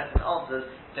what's their sense and answers?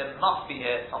 There must be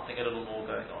here something a little more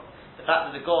going on. The fact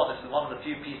that the God, this is one of the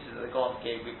few pieces that the God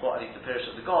gave, we've got at least the Pirish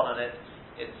of the God on it,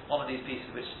 it's one of these pieces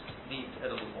which needs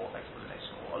a little more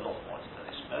explanation, or a lot more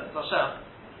explanation. Hashem,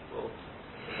 we'll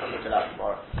look at that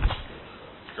tomorrow.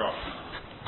 Sure.